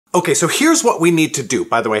Okay, so here's what we need to do.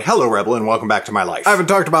 By the way, hello Rebel and welcome back to my life. I haven't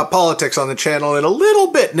talked about politics on the channel in a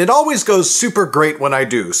little bit, and it always goes super great when I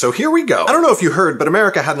do, so here we go. I don't know if you heard, but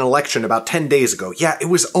America had an election about 10 days ago. Yeah, it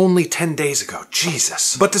was only 10 days ago.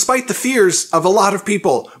 Jesus. But despite the fears of a lot of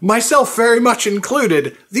people, myself very much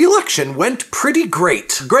included, the election went pretty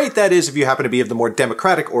great. Great, that is, if you happen to be of the more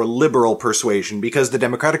democratic or liberal persuasion, because the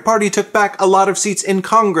Democratic Party took back a lot of seats in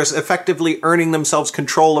Congress, effectively earning themselves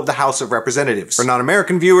control of the House of Representatives. For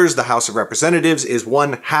non-American viewers, the House of Representatives is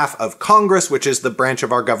one half of Congress, which is the branch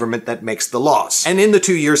of our government that makes the laws. And in the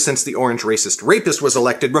 2 years since the orange racist rapist was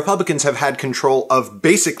elected, Republicans have had control of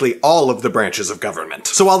basically all of the branches of government.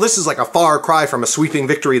 So while this is like a far cry from a sweeping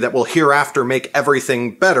victory that will hereafter make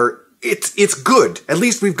everything better, it's good. At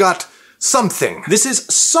least we've got something. This is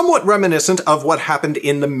somewhat reminiscent of what happened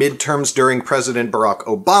in the midterms during President Barack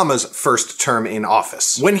Obama's first term in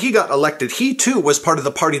office. When he got elected, he too was part of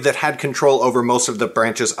the party that had control over most of the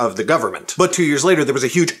branches of the government. But 2 years later, there was a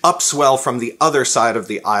huge upswell from the other side of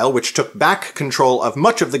the aisle, which took back control of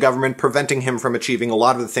much of the government, preventing him from achieving a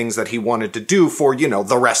lot of the things that he wanted to do for, you know,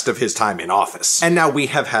 the rest of his time in office. And now we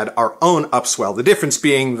have had our own upswell. The difference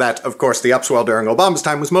being that, of course, the upswell during Obama's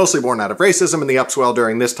time was mostly born out of racism, and the upswell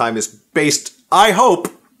during this time is based, I hope,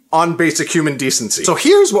 on basic human decency. So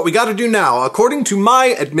here's what we gotta do now, according to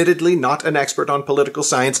my, admittedly not an expert on political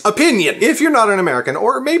science, opinion. If you're not an American,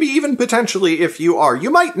 or maybe even potentially if you are,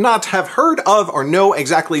 you might not have heard of or know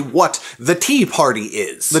exactly what the Tea Party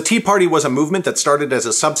is. The Tea Party was a movement that started as a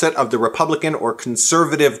subset of the Republican or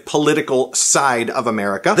conservative political side of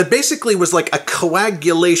America that basically was like a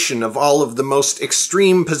coagulation of all of the most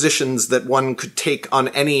extreme positions that one could take on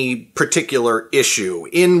any particular issue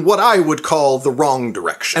in what I would call the wrong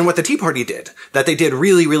direction. And what the Tea Party did, that they did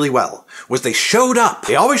really, really well, was they showed up.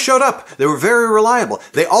 They always showed up. They were very reliable.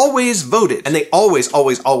 They always voted. And they always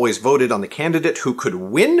voted on the candidate who could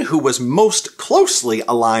win, who was most closely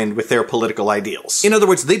aligned with their political ideals. In other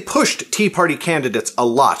words, they pushed Tea Party candidates a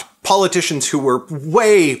lot. Politicians who were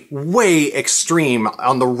way extreme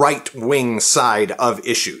on the right-wing side of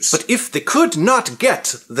issues. But if they could not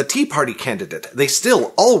get the Tea Party candidate, they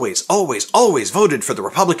still always voted for the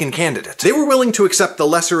Republican candidate. They were willing to accept the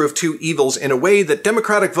lesser of two evils in a way that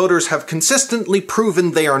Democratic voters have consistently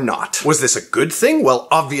proven they are not. Was this a good thing? Well,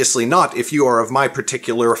 obviously not if you are of my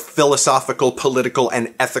particular philosophical, political,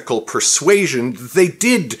 and ethical persuasion. They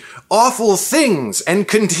did awful things and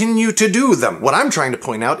continue to do them. What I'm trying to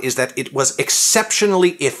point out is that it was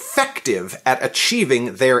exceptionally effective at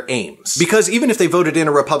achieving their aims. Because even if they voted in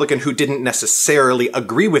a Republican who didn't necessarily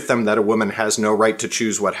agree with them that a woman has no right to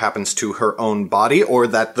choose what happens to her own body, or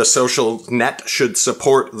that the social net should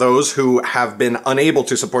support those who have been unable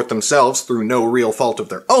to support themselves through no real fault of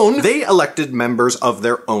their own, they elected members of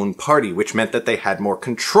their own party, which meant that they had more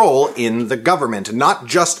control in the government, not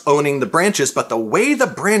just owning the branches, but the way the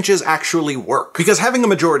branches actually work. Because having a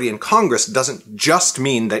majority in Congress doesn't just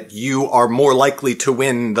mean that you are more likely to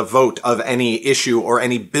win the vote of any issue or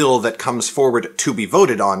any bill that comes forward to be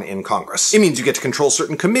voted on in Congress. It means you get to control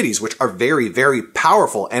certain committees, which are very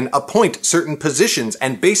powerful, and appoint certain positions,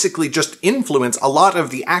 and basically just influence a lot of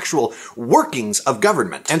the actual workings of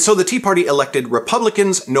government. And so the Tea Party elected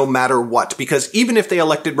Republicans no matter what, because even if they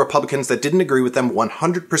elected Republicans that didn't agree with them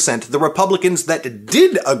 100%, the Republicans that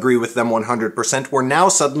did agree with them 100% were now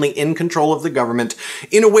suddenly in control of the government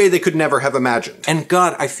in a way they could never have imagined. And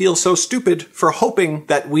God, I feel so stupid for hoping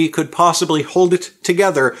that we could possibly hold it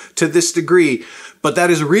together to this degree, but that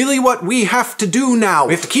is really what we have to do now.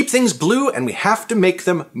 We have to keep things blue, and we have to make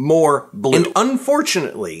them more blue. And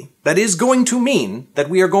unfortunately, that is going to mean that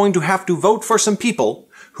we are going to have to vote for some people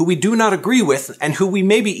who we do not agree with, and who we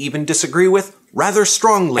maybe even disagree with rather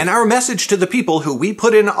strongly. And our message to the people who we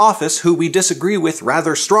put in office who we disagree with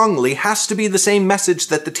rather strongly has to be the same message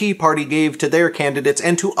that the Tea Party gave to their candidates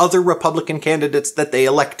and to other Republican candidates that they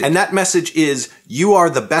elected. And that message is, you are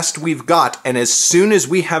the best we've got, and as soon as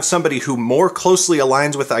we have somebody who more closely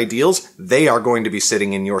aligns with ideals, they are going to be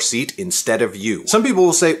sitting in your seat instead of you. Some people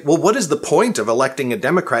will say, well, what is the point of electing a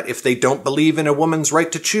Democrat if they don't believe in a woman's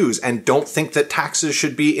right to choose and don't think that taxes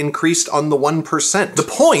should be increased on the 1%? The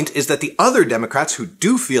point is that the other Democrats who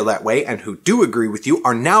do feel that way and who do agree with you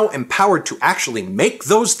are now empowered to actually make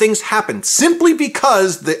those things happen simply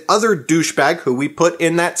because the other douchebag who we put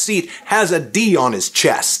in that seat has a D on his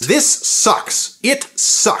chest. This sucks. It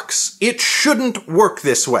sucks. It shouldn't work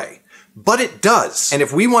this way. But it does. And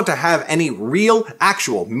if we want to have any real,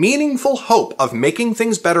 actual, meaningful hope of making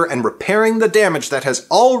things better and repairing the damage that has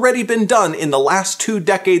already been done in the last 2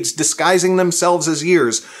 decades disguising themselves as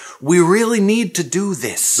years, We really need to do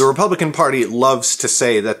this. The Republican Party loves to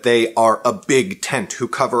say that they are a big tent who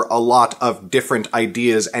cover a lot of different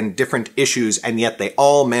ideas and different issues, and yet they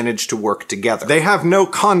all manage to work together. They have no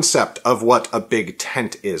concept of what a big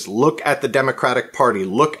tent is. Look at the Democratic Party.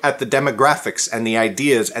 Look at the demographics and the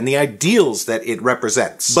ideas and the ideals that it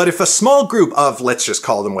represents. But if a small group of, let's just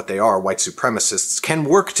call them what they are, white supremacists, can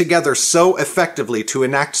work together so effectively to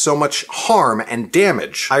enact so much harm and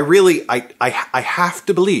damage, I have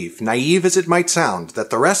to believe, naive as it might sound, that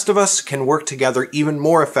the rest of us can work together even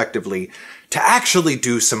more effectively to actually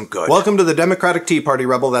do some good. Welcome to the Democratic Tea Party,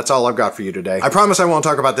 Rebel. That's all I've got for you today. I promise I won't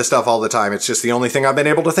talk about this stuff all the time. It's just the only thing I've been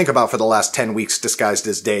able to think about for the last 10 weeks disguised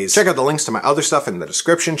as days. Check out the links to my other stuff in the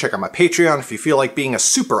description. Check out my Patreon if you feel like being a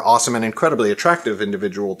super awesome and incredibly attractive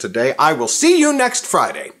individual today. I will see you next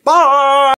Friday. Bye!